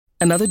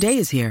Another day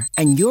is here,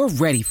 and you're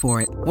ready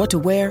for it. What to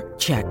wear?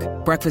 Check.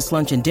 Breakfast,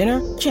 lunch, and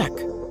dinner? Check.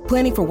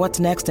 Planning for what's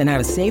next and how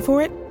to save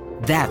for it?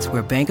 That's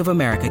where Bank of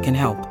America can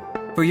help.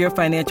 For your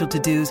financial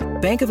to-dos,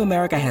 Bank of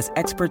America has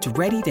experts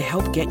ready to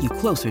help get you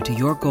closer to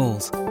your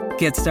goals.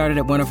 Get started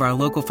at one of our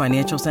local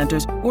financial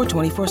centers or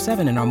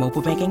 24/7 in our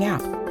mobile banking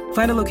app.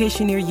 Find a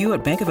location near you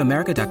at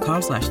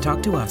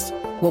bankofamerica.com/talktous.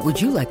 What would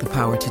you like the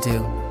power to do?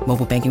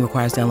 Mobile banking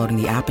requires downloading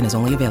the app and is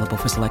only available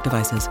for select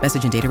devices.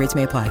 Message and data rates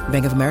may apply.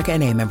 Bank of America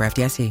N.A., member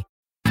FDIC.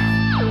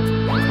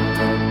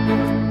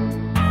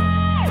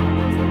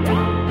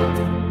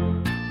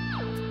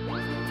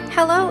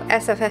 Hello,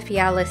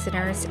 SFFEI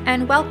listeners,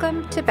 and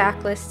welcome to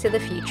Backlist to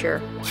the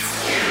Future,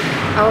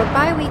 our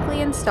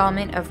bi-weekly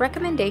installment of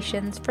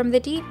recommendations from the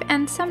deep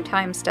and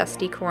sometimes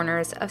dusty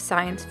corners of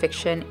science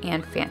fiction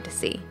and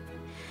fantasy.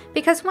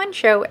 Because one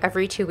show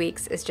every 2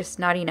 weeks is just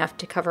not enough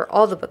to cover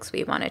all the books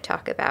we want to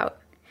talk about.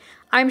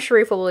 I'm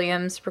Sharifa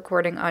Williams,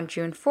 recording on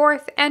June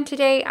 4th, and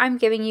today I'm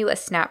giving you a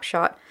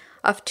snapshot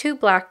of 2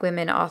 Black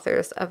women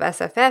authors of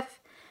SFF,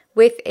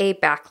 with a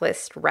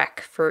backlist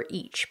rec for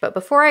each. But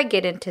before I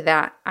get into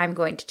that, I'm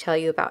going to tell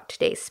you about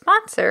today's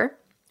sponsor,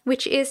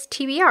 which is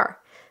TBR,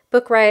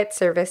 Book Riot's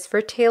service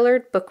for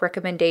tailored book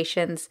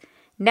recommendations,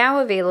 now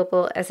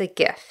available as a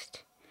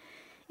gift.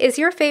 Is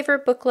your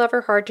favorite book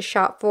lover hard to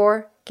shop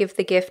for? Give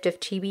the gift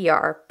of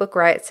TBR, Book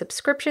Riot's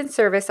subscription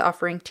service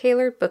offering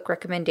tailored book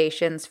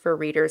recommendations for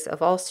readers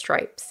of all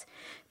stripes.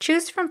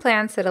 Choose from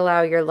plans that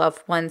allow your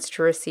loved ones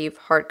to receive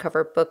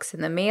hardcover books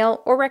in the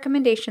mail or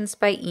recommendations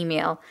by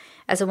email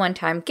as a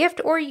one-time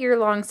gift or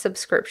year-long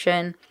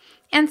subscription,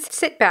 and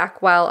sit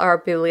back while our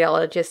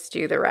bibliologists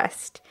do the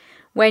rest.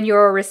 When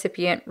your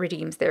recipient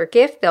redeems their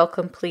gift, they'll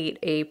complete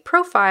a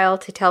profile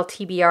to tell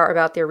TBR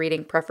about their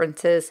reading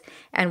preferences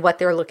and what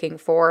they're looking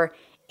for,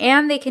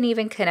 and they can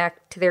even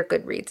connect to their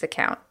Goodreads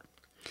account.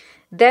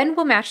 Then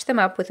we'll match them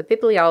up with a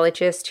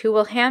bibliologist who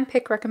will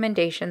handpick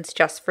recommendations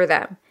just for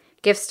them.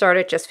 Gifts start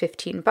at just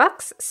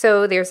 $15,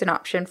 so there's an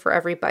option for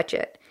every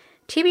budget.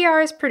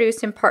 TBR is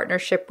produced in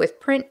partnership with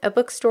Print, a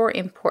bookstore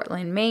in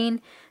Portland,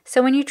 Maine,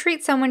 so when you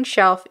treat someone's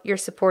shelf, you're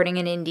supporting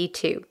an indie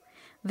too.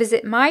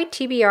 Visit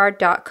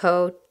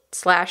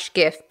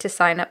mytbr.co/gift to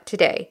sign up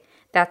today.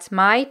 That's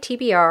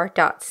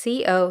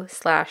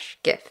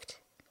mytbr.co/gift.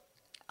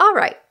 All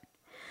right.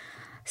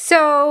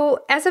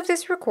 So, as of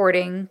this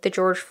recording, the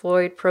George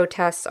Floyd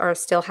protests are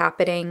still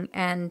happening,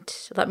 and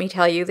let me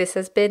tell you, this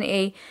has been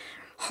a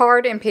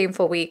hard and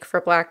painful week for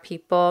Black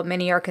people.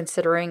 Many are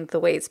considering the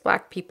ways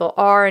Black people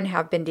are and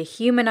have been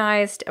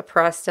dehumanized,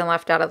 oppressed, and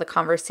left out of the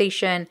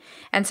conversation.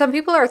 And some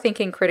people are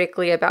thinking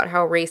critically about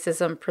how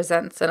racism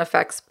presents and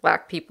affects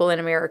Black people in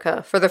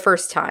America for the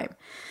first time.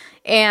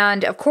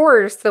 And of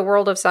course, the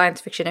world of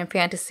science fiction and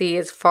fantasy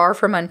is far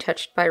from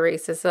untouched by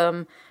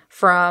racism,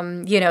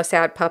 from,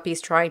 sad puppies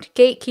trying to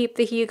gatekeep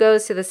the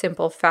Hugos to the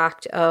simple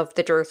fact of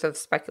the dearth of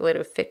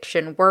speculative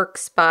fiction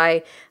works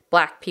by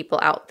Black people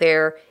out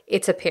there.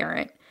 It's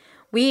apparent.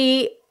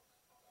 We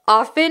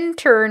often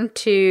turn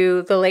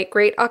to the late,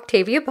 great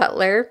Octavia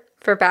Butler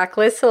for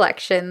backlist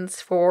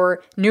selections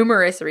for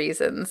numerous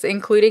reasons,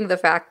 including the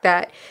fact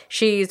that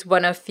she's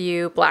one of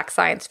few Black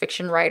science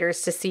fiction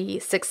writers to see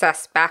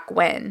success back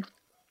when.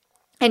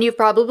 And you've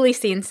probably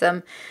seen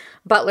some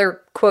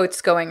Butler quotes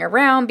going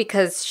around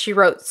because she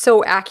wrote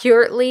so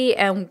accurately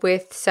and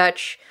with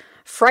such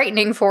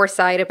frightening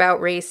foresight about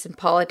race and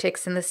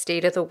politics and the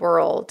state of the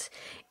world.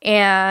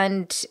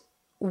 And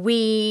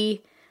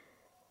we've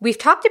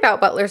talked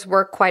about Butler's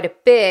work quite a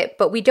bit,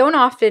 but we don't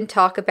often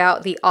talk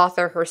about the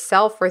author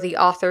herself or the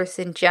authors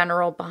in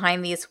general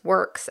behind these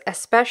works,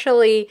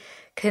 especially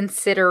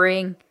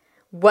considering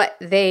what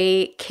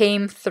they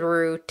came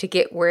through to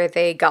get where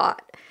they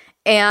got.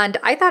 And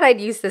I thought I'd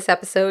use this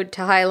episode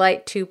to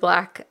highlight 2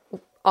 Black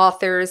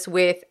authors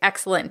with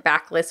excellent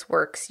backlist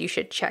works you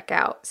should check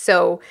out.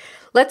 So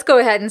let's go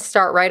ahead and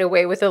start right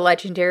away with the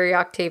legendary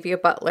Octavia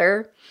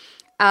Butler.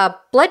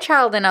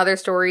 Bloodchild and Other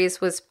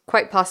Stories was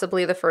quite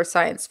possibly the first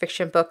science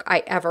fiction book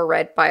I ever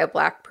read by a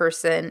Black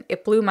person.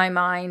 It blew my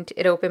mind.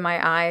 It opened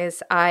my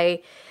eyes.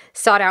 I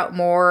sought out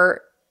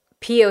more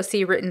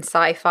POC written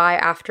sci-fi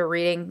after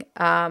reading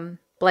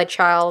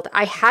Bloodchild.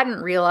 I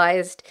hadn't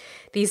realized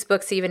these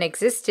books even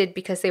existed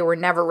because they were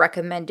never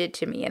recommended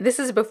to me. And this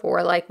is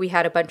before we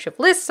had a bunch of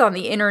lists on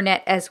the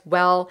internet as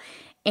well.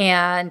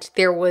 And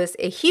there was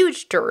a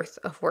huge dearth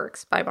of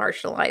works by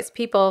marginalized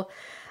people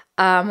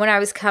when I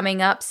was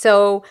coming up.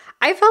 So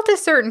I felt a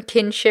certain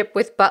kinship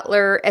with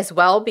Butler as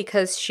well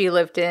because she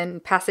lived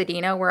in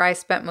Pasadena, where I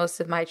spent most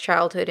of my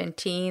childhood and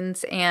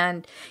teens.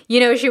 And,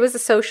 she was a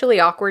socially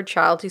awkward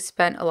child who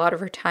spent a lot of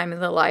her time in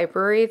the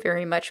library,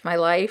 very much my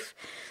life.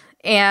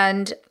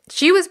 And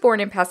she was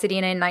born in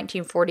Pasadena in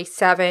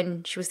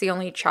 1947. She was the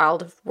only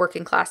child of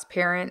working class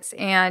parents.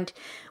 And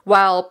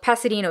while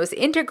Pasadena was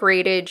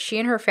integrated, she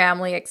and her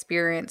family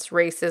experienced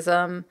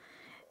racism.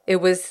 It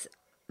was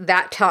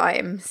that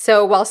time.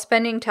 So while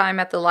spending time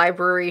at the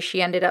library,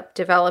 she ended up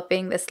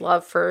developing this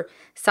love for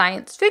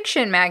science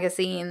fiction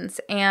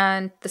magazines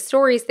and the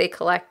stories they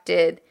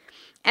collected.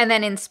 And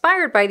then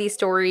inspired by these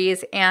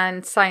stories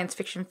and science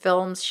fiction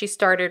films, she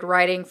started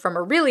writing from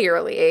a really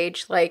early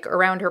age, like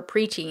around her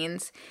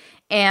preteens,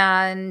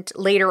 and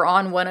later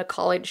on won a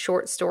college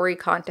short story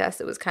contest.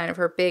 It was kind of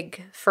her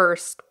big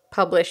first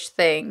published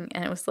thing,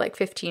 and it was like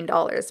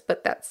 $15,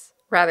 but that's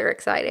rather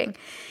exciting.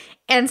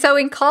 And so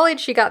in college,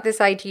 she got this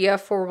idea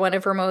for one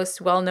of her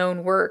most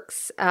well-known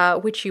works,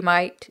 which you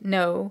might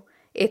know.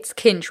 It's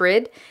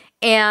Kindred.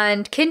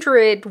 And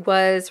Kindred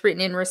was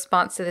written in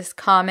response to this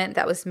comment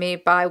that was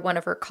made by one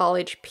of her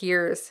college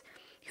peers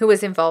who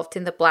was involved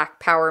in the Black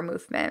Power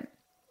movement.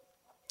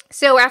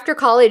 So after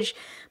college,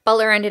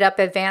 Butler ended up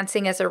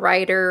advancing as a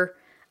writer.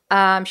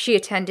 She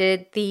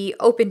attended the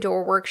Open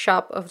Door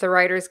Workshop of the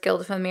Writers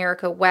Guild of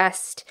America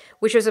West,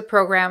 which was a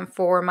program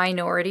for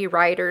minority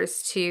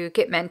writers to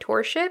get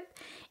mentorship.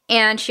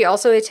 And she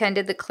also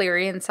attended the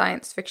Clarion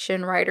Science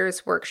Fiction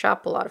Writers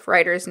Workshop. A lot of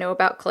writers know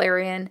about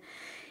Clarion.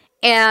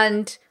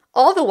 And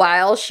all the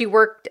while, she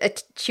worked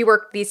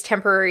these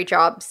temporary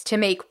jobs to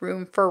make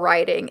room for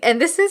writing.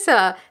 And this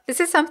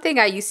is something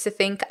I used to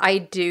think I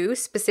do,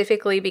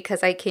 specifically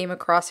because I came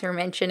across her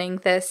mentioning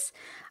this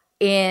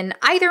in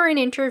either an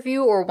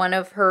interview or one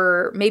of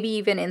her, maybe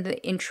even in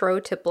the intro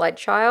to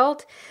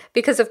Bloodchild,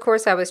 because of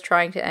course I was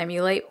trying to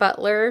emulate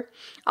Butler.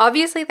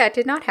 Obviously, that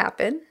did not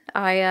happen.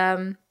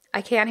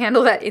 I can't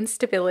handle that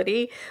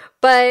instability,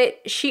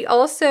 but she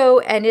also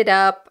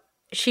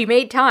she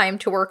made time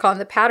to work on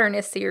the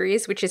Patternist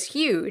series, which is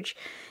huge,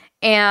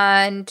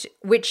 and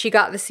which she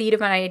got the seed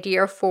of an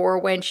idea for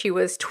when she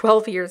was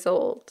 12 years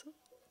old.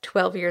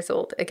 12 years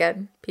old,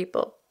 again,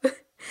 people.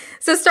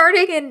 So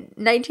starting in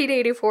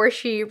 1984,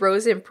 she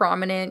rose in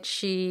prominence.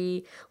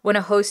 She won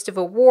a host of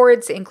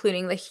awards,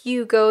 including the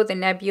Hugo, the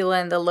Nebula,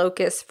 and the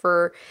Locus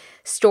for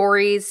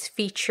stories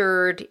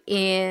featured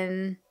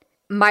in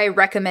my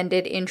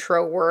recommended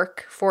intro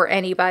work for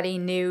anybody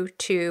new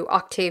to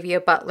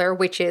Octavia Butler,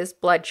 which is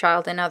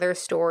Bloodchild and Other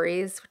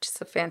Stories, which is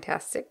a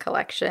fantastic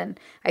collection.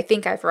 I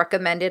think I've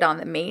recommended on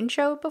the main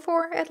show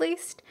before, at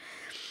least.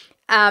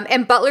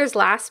 And Butler's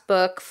last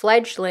book,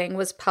 Fledgling,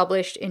 was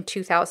published in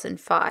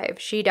 2005.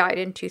 She died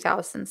in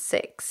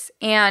 2006.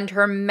 And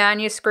her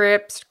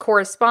manuscripts,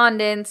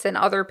 correspondence, and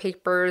other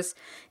papers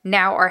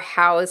now are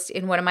housed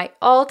in one of my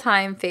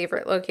all-time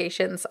favorite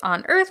locations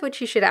on Earth, which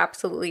you should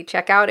absolutely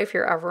check out if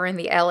you're ever in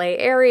the LA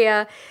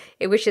area,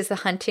 which is the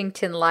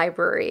Huntington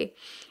Library.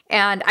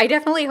 And I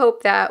definitely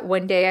hope that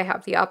one day I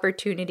have the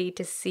opportunity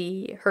to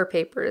see her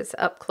papers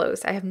up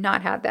close. I have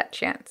not had that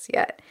chance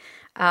yet.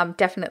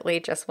 Definitely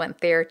just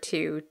went there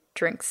to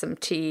drink some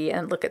tea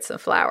and look at some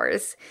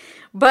flowers.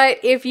 But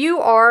if you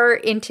are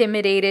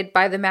intimidated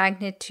by the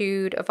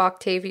magnitude of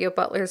Octavia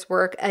Butler's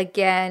work,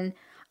 again,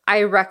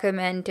 I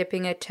recommend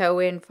dipping a toe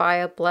in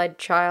via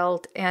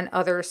Bloodchild and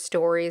Other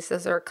Stories.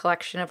 Those are a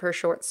collection of her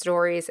short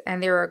stories,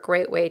 and they're a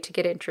great way to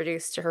get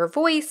introduced to her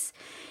voice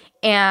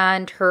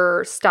and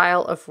her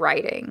style of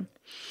writing.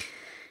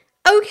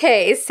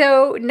 Okay,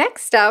 so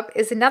next up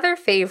is another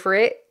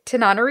favorite,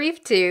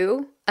 Tananarive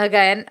Due.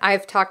 Again,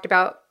 I've talked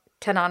about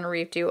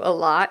Tananarive Due a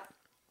lot.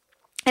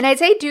 And I'd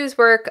say Due's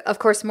work, of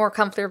course, more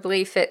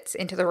comfortably fits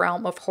into the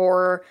realm of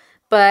horror,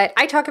 but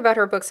I talk about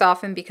her books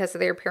often because of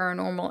their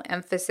paranormal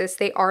emphasis.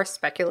 They are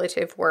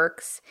speculative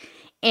works.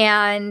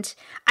 And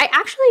I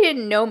actually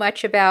didn't know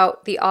much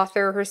about the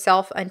author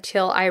herself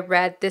until I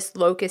read this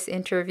Locus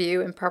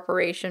interview in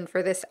preparation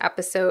for this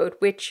episode,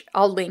 which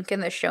I'll link in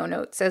the show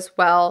notes as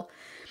well.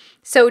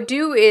 So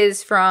Due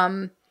is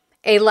from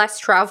a less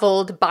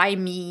traveled by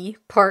me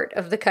part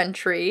of the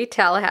country,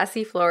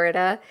 Tallahassee,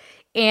 Florida.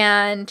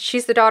 And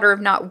she's the daughter of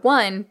not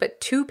one,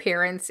 but two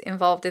parents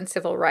involved in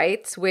civil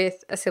rights,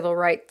 with a civil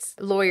rights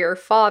lawyer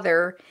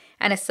father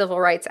and a civil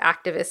rights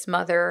activist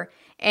mother.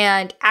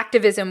 And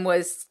activism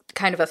was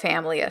kind of a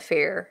family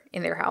affair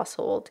in their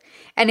household.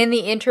 And in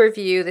this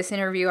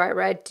interview I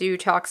read, Due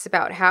talks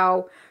about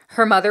how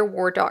her mother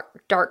wore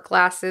dark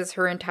glasses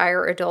her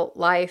entire adult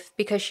life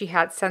because she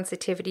had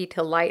sensitivity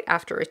to light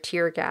after a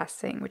tear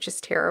gassing, which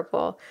is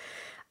terrible.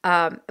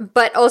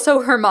 But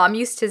also her mom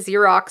used to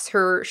Xerox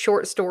her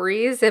short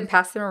stories and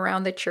pass them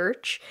around the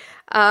church,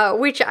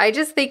 which I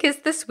just think is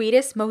the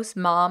sweetest, most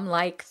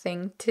mom-like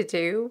thing to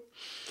do.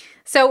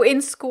 So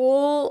in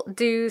school,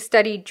 Due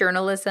studied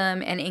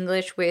journalism and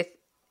English with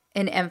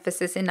an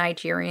emphasis in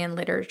Nigerian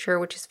literature,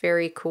 which is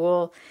very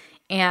cool.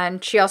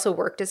 And she also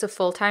worked as a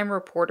full-time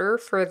reporter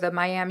for the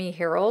Miami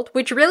Herald,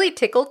 which really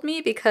tickled me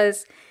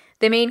because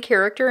the main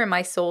character in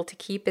My Soul to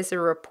Keep is a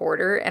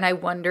reporter. And I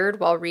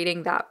wondered while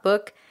reading that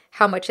book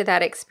how much of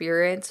that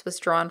experience was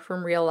drawn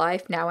from real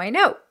life. Now I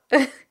know.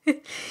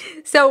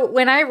 So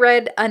when I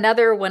read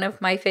another one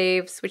of my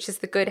faves, which is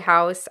The Good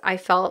House, I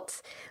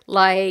felt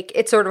like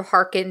it sort of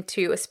harkened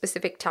to a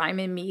specific time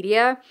in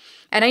media.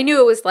 And I knew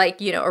it was like,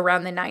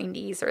 around the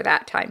 90s or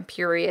that time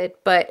period.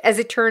 But as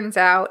it turns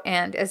out,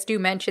 and as Due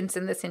mentions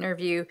in this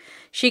interview,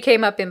 she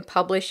came up in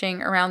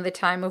publishing around the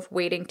time of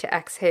Waiting to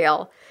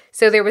Exhale.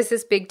 So there was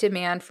this big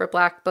demand for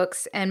Black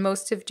books, and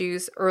most of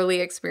Due's early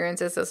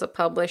experiences as a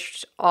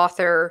published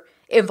author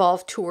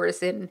involved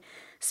tours in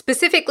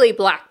specifically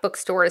Black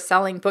bookstores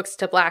selling books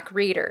to Black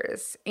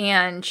readers.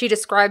 And she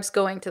describes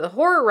going to the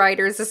Horror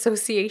Writers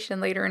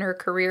Association later in her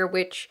career,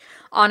 which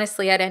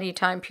honestly at any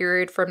time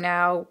period from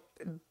now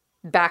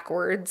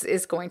backwards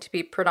is going to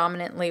be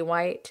predominantly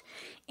white,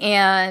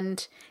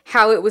 and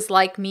how it was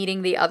like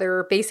meeting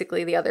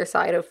basically the other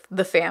side of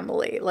the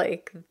family,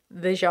 like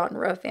the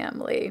genre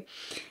family.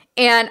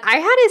 And I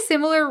had a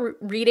similar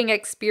reading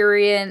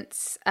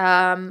experience,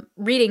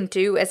 reading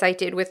Due, as I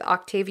did with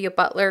Octavia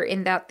Butler,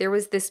 in that here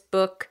was this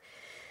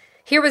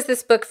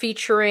book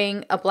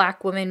featuring a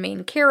Black woman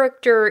main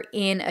character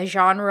in a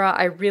genre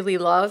I really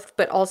loved,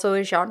 but also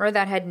a genre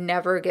that had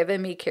never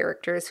given me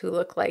characters who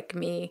look like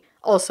me,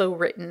 also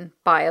written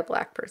by a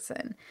Black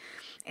person.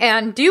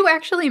 And Due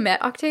actually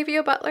met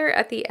Octavia Butler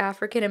at the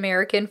African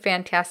American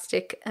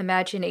Fantastic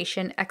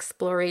Imagination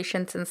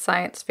Explorations in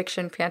Science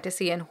Fiction,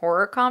 Fantasy, and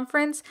Horror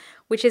Conference,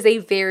 which is a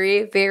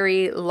very,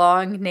 very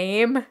long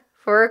name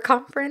for a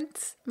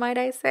conference, might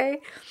I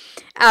say.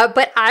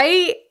 But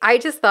I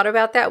just thought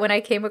about that when I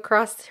came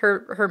across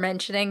her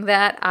mentioning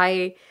that.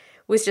 I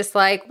was just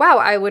like, wow,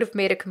 I would have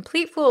made a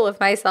complete fool of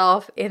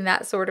myself in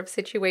that sort of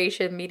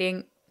situation,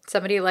 meeting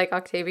somebody like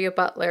Octavia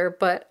Butler,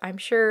 but I'm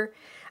sure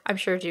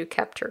Due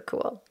kept her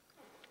cool.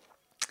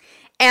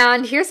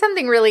 And here's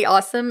something really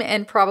awesome,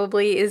 and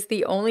probably is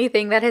the only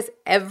thing that has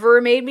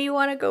ever made me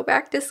want to go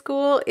back to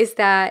school, is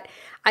that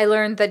I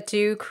learned that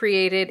Due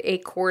created a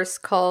course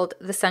called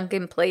The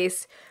Sunken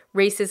Place: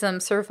 Racism,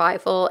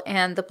 Survival,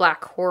 and the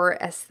Black Horror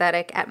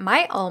Aesthetic at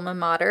my alma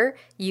mater,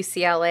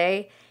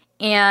 UCLA.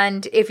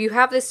 And if you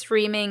have the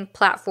streaming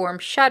platform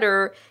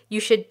Shudder, you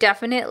should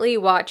definitely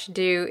watch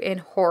Due in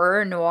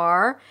Horror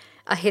Noir,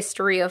 A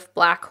History of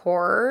Black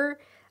Horror.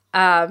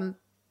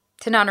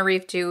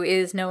 Tananarive Due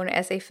is known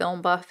as a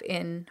film buff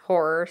in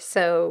horror,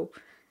 so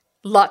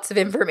lots of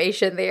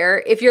information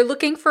there. If you're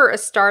looking for a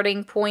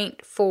starting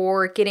point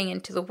for getting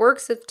into the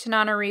works of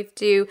Tananarive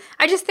Due,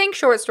 I just think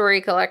short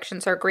story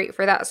collections are great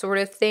for that sort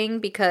of thing,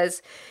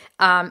 because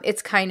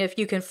it's kind of,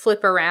 you can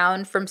flip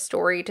around from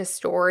story to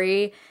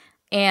story,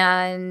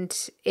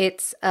 and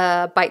it's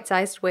a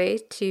bite-sized way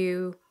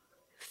to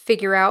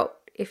figure out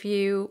if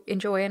you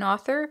enjoy an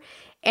author.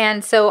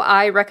 And so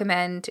I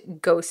recommend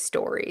Ghost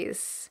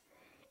Stories.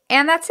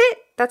 And that's it.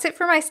 That's it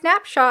for my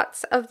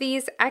snapshots of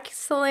these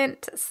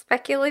excellent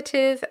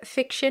speculative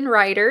fiction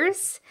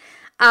writers.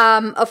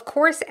 Of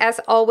course, as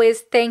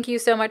always, thank you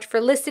so much for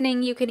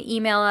listening. You can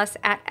email us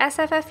at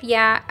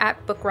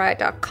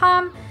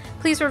sffyeah@bookriot.com.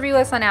 Please review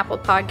us on Apple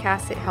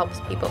Podcasts. It helps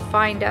people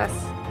find us.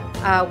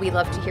 We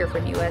love to hear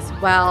from you as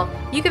well.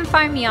 You can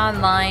find me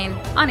online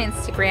on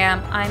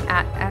Instagram. I'm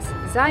at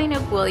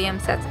 @SZainab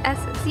Williams. That's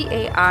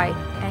SZainab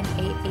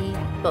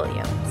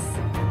Williams.